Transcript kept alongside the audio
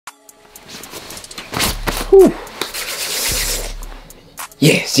Whew.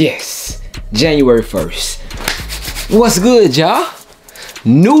 Yes. January 1st. What's good, y'all?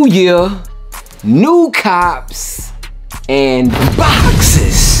 New year, new cops, and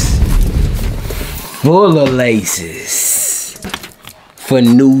boxes full of laces for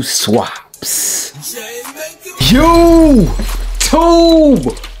new swaps. YouTube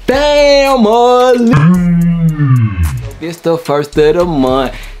family. It's the first of the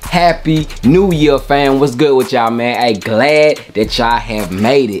month. Happy New Year, fam. What's good with y'all, man? Hey, glad that y'all have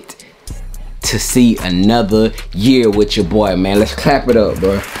made it to see another year with your boy, man. Let's clap it up,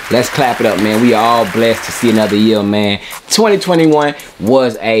 bro. Let's clap it up, man. We are all blessed to see another year, man. 2021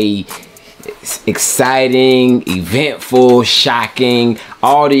 was a exciting, eventful, shocking,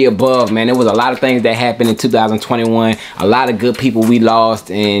 all the above, man. There was a lot of things that happened in 2021. A lot of good people we lost,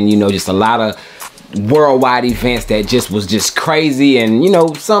 and you know, just a lot of worldwide events that was just crazy, and you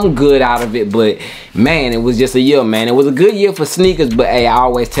know, some good out of it. But man, it was just a year, man. It was a good year for sneakers, but hey, I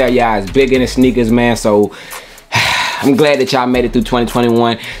always tell y'all it's bigger than sneakers, man. So I'm glad that y'all made it through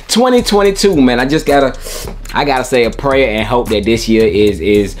 2021. 2022, man, I gotta say a prayer and hope that this year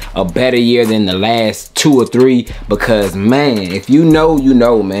is a better year than the last 2 or 3, because man, if you know, you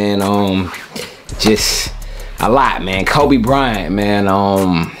know, man. Just a lot, man. Kobe Bryant, man.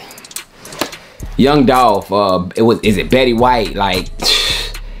 Young Dolph, is it Betty White? Like,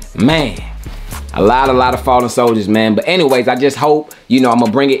 man, a lot of fallen soldiers, man. But anyways, I just hope, you know, I'm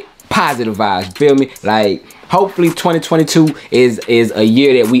gonna bring it positive vibes, you feel me? Like, hopefully 2022 is a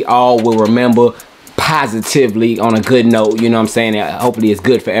year that we all will remember positively on a good note, you know what I'm saying? Hopefully it's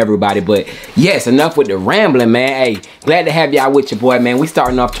good for everybody. But yes, enough with the rambling, man. Hey, glad to have y'all with your boy, man. We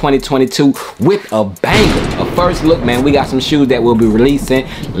starting off 2022 with a banger. A first look, man. We got some shoes that we'll be releasing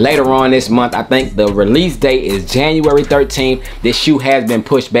later on this month. I think the release date is January 13th. This shoe has been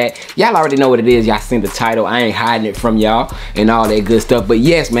pushed back. Y'all already know what it is. Y'all seen the title. I ain't hiding it from y'all and all that good stuff. But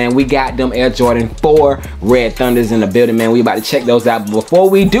yes, man, we got them Air Jordan 4 Red Thunders in the building, man. We about to check those out. But before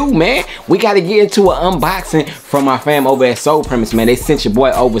we do, man, we got to get into an unboxing from our fam over at Soul Premise, man. They sent your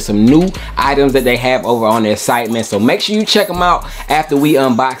boy over some new items that they have over on their site, man. So make sure you check them out after we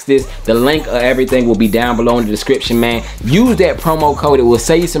unbox this. The link of everything will be down below in the description, man. Use that promo code. It will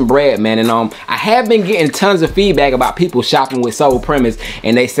save you some bread, man. And I have been getting tons of feedback about people shopping with Soul Premise,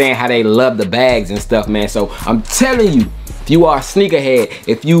 and they saying how they love the bags and stuff, man. So I'm telling you, if you are a sneakerhead,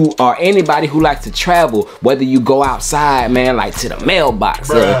 if you are anybody who likes to travel, whether you go outside, man, like to the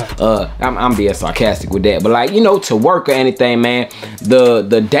mailbox, I'm being sarcastic with that, but like, you know, to work or anything, man,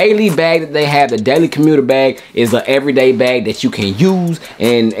 the daily bag that they have, the daily commuter bag, is an everyday bag that you can use,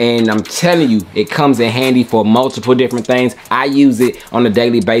 and I'm telling you, it comes in handy for multiple different things. I use it on a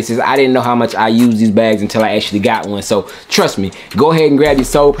daily basis. I didn't know how much I use these bags until I actually got one. So trust me, go ahead and grab your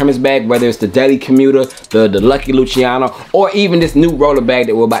Soul Premise bag, whether it's the daily commuter, the Lucky Luciano, or even this new roller bag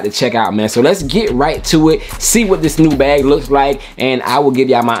that we're about to check out, man. So let's get right to it, see what this new bag looks like, and I will give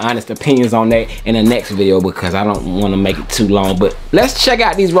y'all my honest opinions on that in the next video, because I don't want to make it too long. But let's check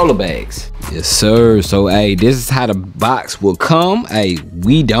out these roller bags. Yes, sir. So, hey, this is how the box will come. Hey,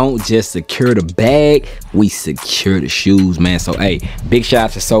 we don't just secure the bag, we secure the shoes, man. So, hey, big shout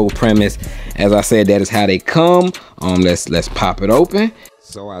out to Soul Premise. As I said, that is how they come. Let's pop it open.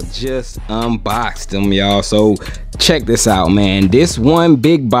 So I just unboxed them, y'all. So check this out, man. This one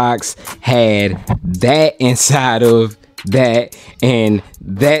big box had that inside of that, and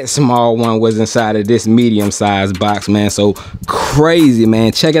that small one was inside of this medium-sized box, man. So crazy,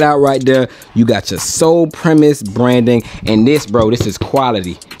 man. Check it out right there. You got your Soul Premise branding, and this, bro, this is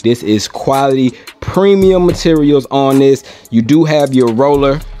quality. This is quality premium materials on this. You do have your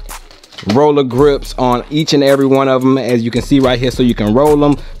roller grips on each and every one of them, as you can see right here, so you can roll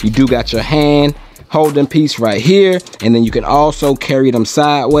them. You do got your hand holding piece right here, and then you can also carry them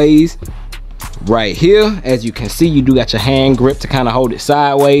sideways right here. As you can see, you do got your hand grip to kind of hold it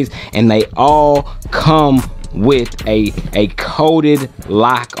sideways, and they all come with a coated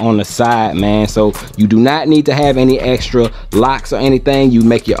lock on the side, man. So you do not need to have any extra locks or anything. You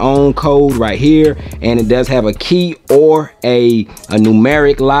make your own code right here, and it does have a key or a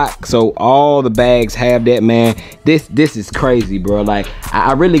numeric lock. So all the bags have that, man. This is crazy, bro. Like,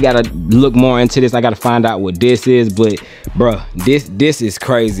 I really gotta look more into this. I gotta find out what this is, but bro, this is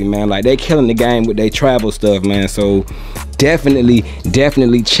crazy, man. Like, they killing the game with their travel stuff, man. So definitely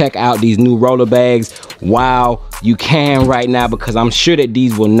check out these new roller bags while you can right now, because I'm sure that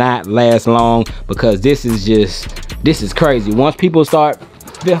these will not last long, because this is crazy. Once people start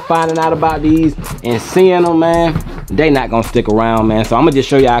finding out about these and seeing them, man, they not gonna stick around, man. So I'm gonna just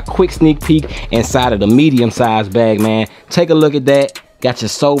show y'all a quick sneak peek inside of the medium-sized bag, man. Take a look at that. Got your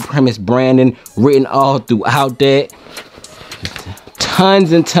Soul Premise branding written all throughout that.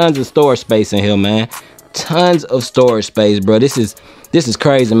 Tons and tons of storage space in here, man. Tons of storage space, bro. This is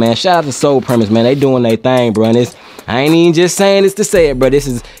crazy, man. Shout out to Soul Premise, man. They doing their thing, bro. And I ain't even just saying this to say it, bro. This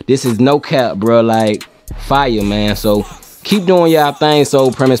is no cap, bro. Like fire, man. So keep doing y'all thing,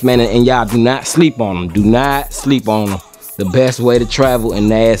 Soul Premise, man. And y'all do not sleep on them. Do not sleep on them. The best way to travel, and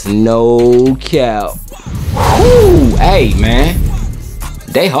that's no cap. Whoo, hey, man.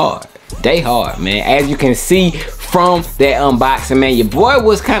 They hard, man. As you can see from that unboxing, man, your boy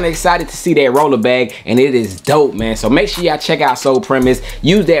was kind of excited to see that roller bag, and it is dope, man. So make sure y'all check out Soul Premise,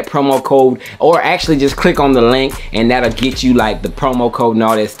 use that promo code, or actually just click on the link and that'll get you like the promo code and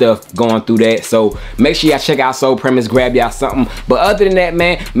all that stuff going through that. So make sure y'all check out Soul Premise, grab y'all something. But other than that,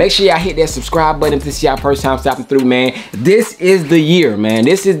 man, make sure y'all hit that subscribe button if this is y'all first time stopping through, man. This is the year, man.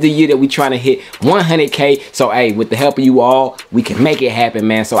 This is the year that we trying to hit 100K. So hey, with the help of you all, we can make it happen,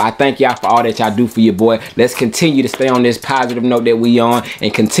 man. So I thank y'all for all that y'all do for your boy. Let's continue to stay on this positive note that we on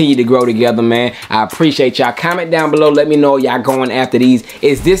and continue to grow together, man. I appreciate y'all. Comment down below, let me know y'all going after these.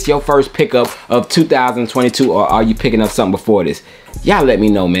 Is this your first pickup of 2022, or are you picking up something before this? Y'all let me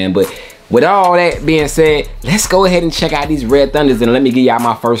know, man. But with all that being said, let's go ahead and check out these Red Thunders and let me give y'all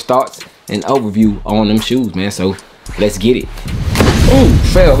my first thoughts and overview on them shoes, man. So let's get it. Ooh,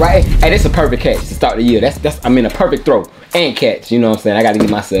 fell right. Hey, that's a perfect catch to start the year. That's I mean a perfect throw and catch. You know what I'm saying? I gotta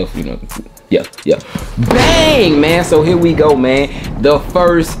give myself, you know. Yeah. Bang, man. So here we go, man. The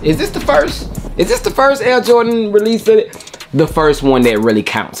first, is this the first Air Jordan release of it? The first one that really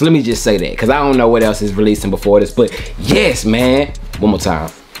counts. Let me just say that, because I don't know what else is releasing before this, but yes, man. One more time.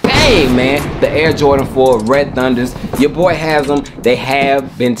 Bang, man. The Air Jordan 4 Red Thunders. Your boy has them. They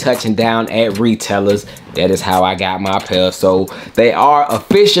have been touching down at retailers. That is how I got my pair. So they are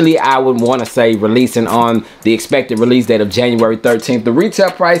officially, I would want to say, releasing on the expected release date of January 13th. The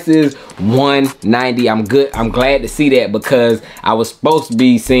retail price is $190. I'm good. I'm glad to see that, because I was supposed to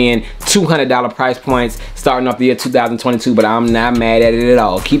be seeing $200 price points starting off the year 2022, but I'm not mad at it at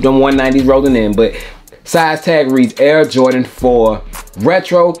all. Keep them 190s rolling in. But size tag reads Air Jordan 4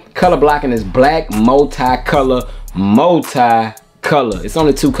 Retro. Color blocking is black multicolor. It's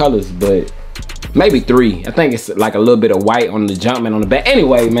only 2 colors, but maybe 3. I think it's like a little bit of white on the Jumpman on the back.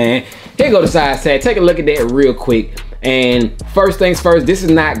 Anyway, man, here go the size tag. Take a look at that real quick. And first things first, this is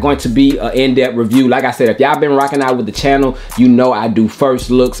not going to be an in-depth review. Like I said, if y'all been rocking out with the channel, you know I do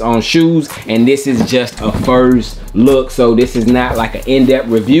first looks on shoes, and this is just a first look. So this is not like an in-depth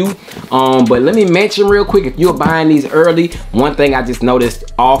review. But let me mention real quick, if you're buying these early, one thing I just noticed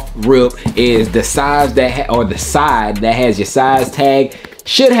off rip is the size that or the side that has your size tag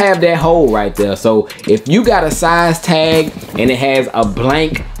should have that hole right there. So if you got a size tag and it has a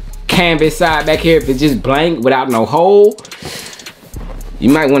blank canvas side back here, if it's just blank without no hole, you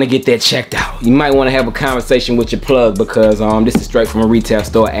might want to get that checked out. You might want to have a conversation with your plug, because this is straight from a retail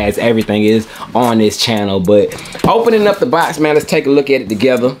store, as everything is on this channel. But opening up the box, man, let's take a look at it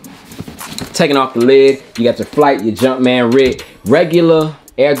together. Taking off the lid, you got your Flight, your Jumpman regular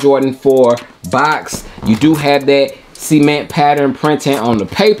Air Jordan 4 box. You do have that cement pattern printing on the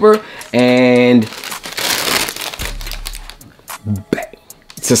paper, and bang.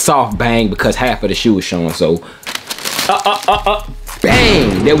 It's a soft bang because half of the shoe is showing. So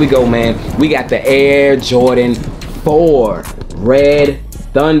bang, there we go, man. We got the Air Jordan 4 Red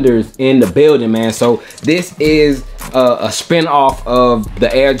Thunders in the building, man. So this is a spin-off of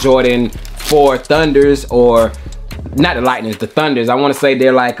the Air Jordan 4 Thunders, or not the Lightnings, the Thunders. I want to say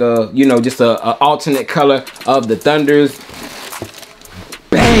they're like you know, just a alternate color of the Thunders.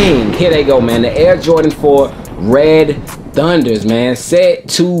 Bang, here they go, man. The Air Jordan 4 Red Thunders, man, set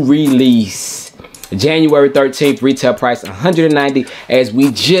to release January 13th. Retail price $190, as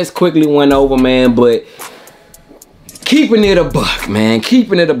we just quickly went over, man. But keeping it a buck, man,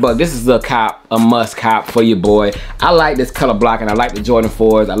 keeping it a buck. This is a must cop for your boy. I like this color blocking. I like the Jordan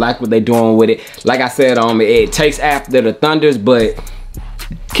 4s. I like what they're doing with it. Like I said, it takes after the Thunders, but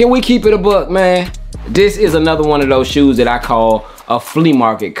can we keep it a buck, man? This is another one of those shoes that I call a flea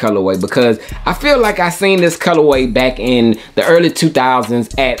market colorway, because I feel like I seen this colorway back in the early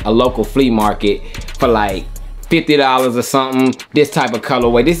 2000s at a local flea market for like $50 or something. This type of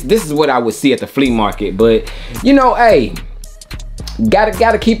colorway, this is what I would see at the flea market. But you know, hey,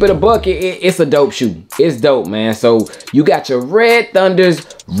 gotta keep it a buck. It's a dope shoe. It's dope, man. So you got your Red Thunders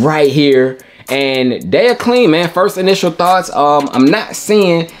right here, and they're clean, man. First initial thoughts, I'm not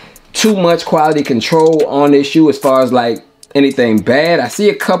seeing too much quality control on this shoe as far as like anything bad. I see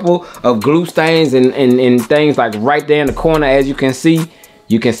a couple of glue stains and things like right there in the corner. As you can see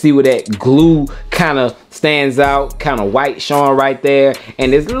where that glue kind of stands out, kind of white showing right there,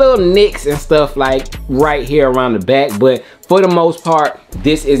 and there's little nicks and stuff like right here around the back, but for the most part,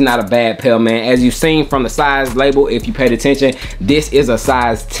 this is not a bad pair, man. As you've seen from the size label, if you paid attention, this is a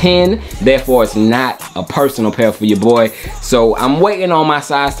size 10, therefore it's not a personal pair for your boy. So I'm waiting on my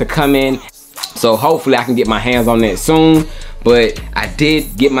size to come in, so hopefully I can get my hands on that soon. But I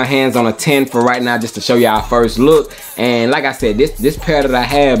did get my hands on a 10 for right now, just to show y'all first look. And like I said, this pair that I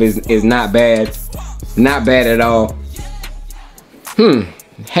have is not bad. Not bad at all.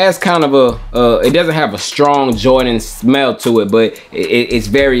 Has kind of a, it doesn't have a strong Jordan smell to it, but it's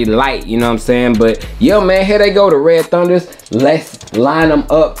very light, you know what I'm saying? But yo, man, here they go, the Red Thunders. Let's line them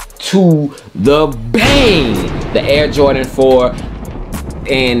up to the bang. The Air Jordan 4.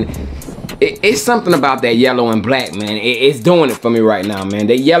 And it's something about that yellow and black, man. It's doing it for me right now, man.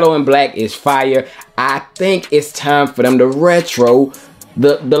 The yellow and black is fire. I think it's time for them to retro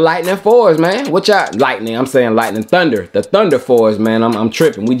the Lightning 4s, man. What y'all, Lightning, I'm saying Lightning Thunder. The Thunder 4s, man, I'm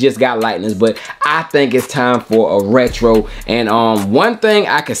tripping. We just got Lightnings, but I think it's time for a retro. And one thing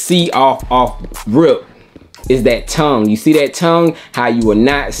I could see off rip is that tongue. You see that tongue? How you are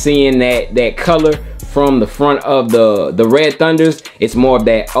not seeing that color from the front of the Red Thunders. It's more of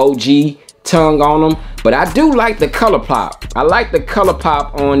that OG tongue on them, but I do like the color pop. I like the color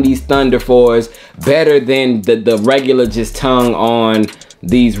pop on these Thunder 4s better than the regular just tongue on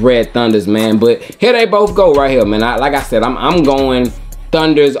these Red Thunders, man. But here they both go right here, man. Like I said, I'm going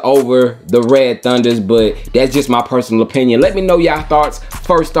Thunders over the Red Thunders, but that's just my personal opinion. Let me know y'all thoughts,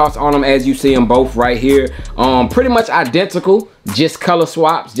 first thoughts on them as you see them both right here. Pretty much identical, just color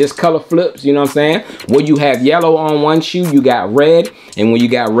swaps, just color flips, you know what I'm saying? When you have yellow on one shoe, you got red, and when you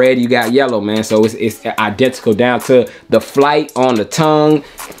got red, you got yellow, man. So it's identical down to the flight on the tongue,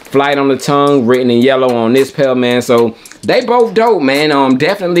 written in yellow on this pair, man. So they both dope, man.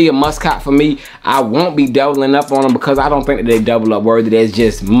 Definitely a must cop for me. I won't be doubling up on them because I don't think that they double up worthy. That's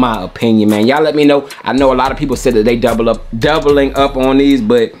just my opinion, man. Y'all let me know. I know a lot of people said that they doubling up on these,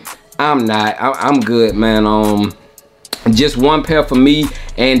 but I'm not. I'm good, man. Just one pair for me,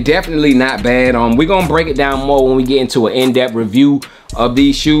 and definitely not bad. We're gonna break it down more when we get into an in-depth review of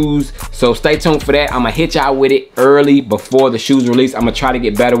these shoes, so stay tuned for that. I'm gonna hit y'all with it early before the shoes release. I'm gonna try to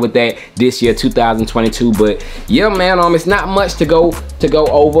get better with that this year, 2022. But yeah, man, it's not much to go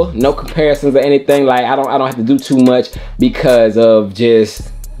over. No comparisons or anything. Like I don't have to do too much because of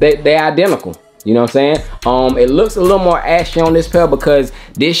just they're identical. You know what I'm saying? It looks a little more ashy on this pair because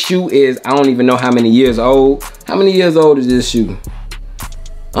this shoe is, I don't even know how many years old. How many years old is this shoe?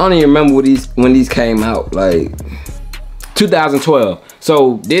 I don't even remember when these came out, like 2012.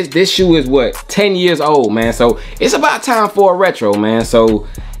 So this shoe is what, 10 years old, man. So it's about time for a retro, man. So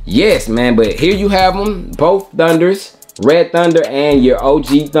yes, man, but here you have them, both Thunders, Red Thunder and your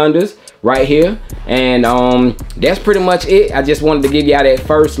OG Thunders right here. And that's pretty much it. I just wanted to give y'all that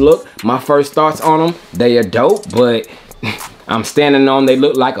first look, my first thoughts on them. They are dope, but I'm standing on they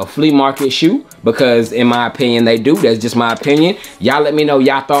look like a flea market shoe because in my opinion they do. That's just my opinion. Y'all let me know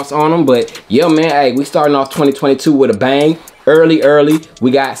y'all thoughts on them. But yeah, man, hey, we starting off 2022 with a bang. Early.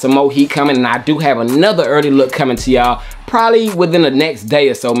 We got some more heat coming, and I do have another early look coming to y'all probably within the next day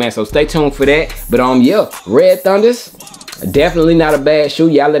or so, man. So stay tuned for that. But yeah, Red Thunders, definitely not a bad shoe.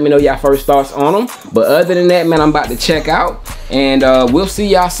 Y'all let me know y'all first thoughts on them. But other than that, man, I'm about to check out, and we'll see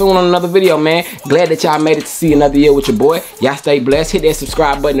y'all soon on another video, man. Glad that y'all made it to see another year with your boy. Y'all stay blessed. Hit that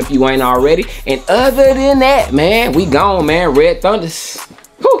subscribe button if you ain't already. And other than that, man, we gone, man. Red Thunders.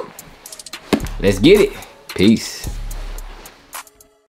 Whew. Let's get it. Peace.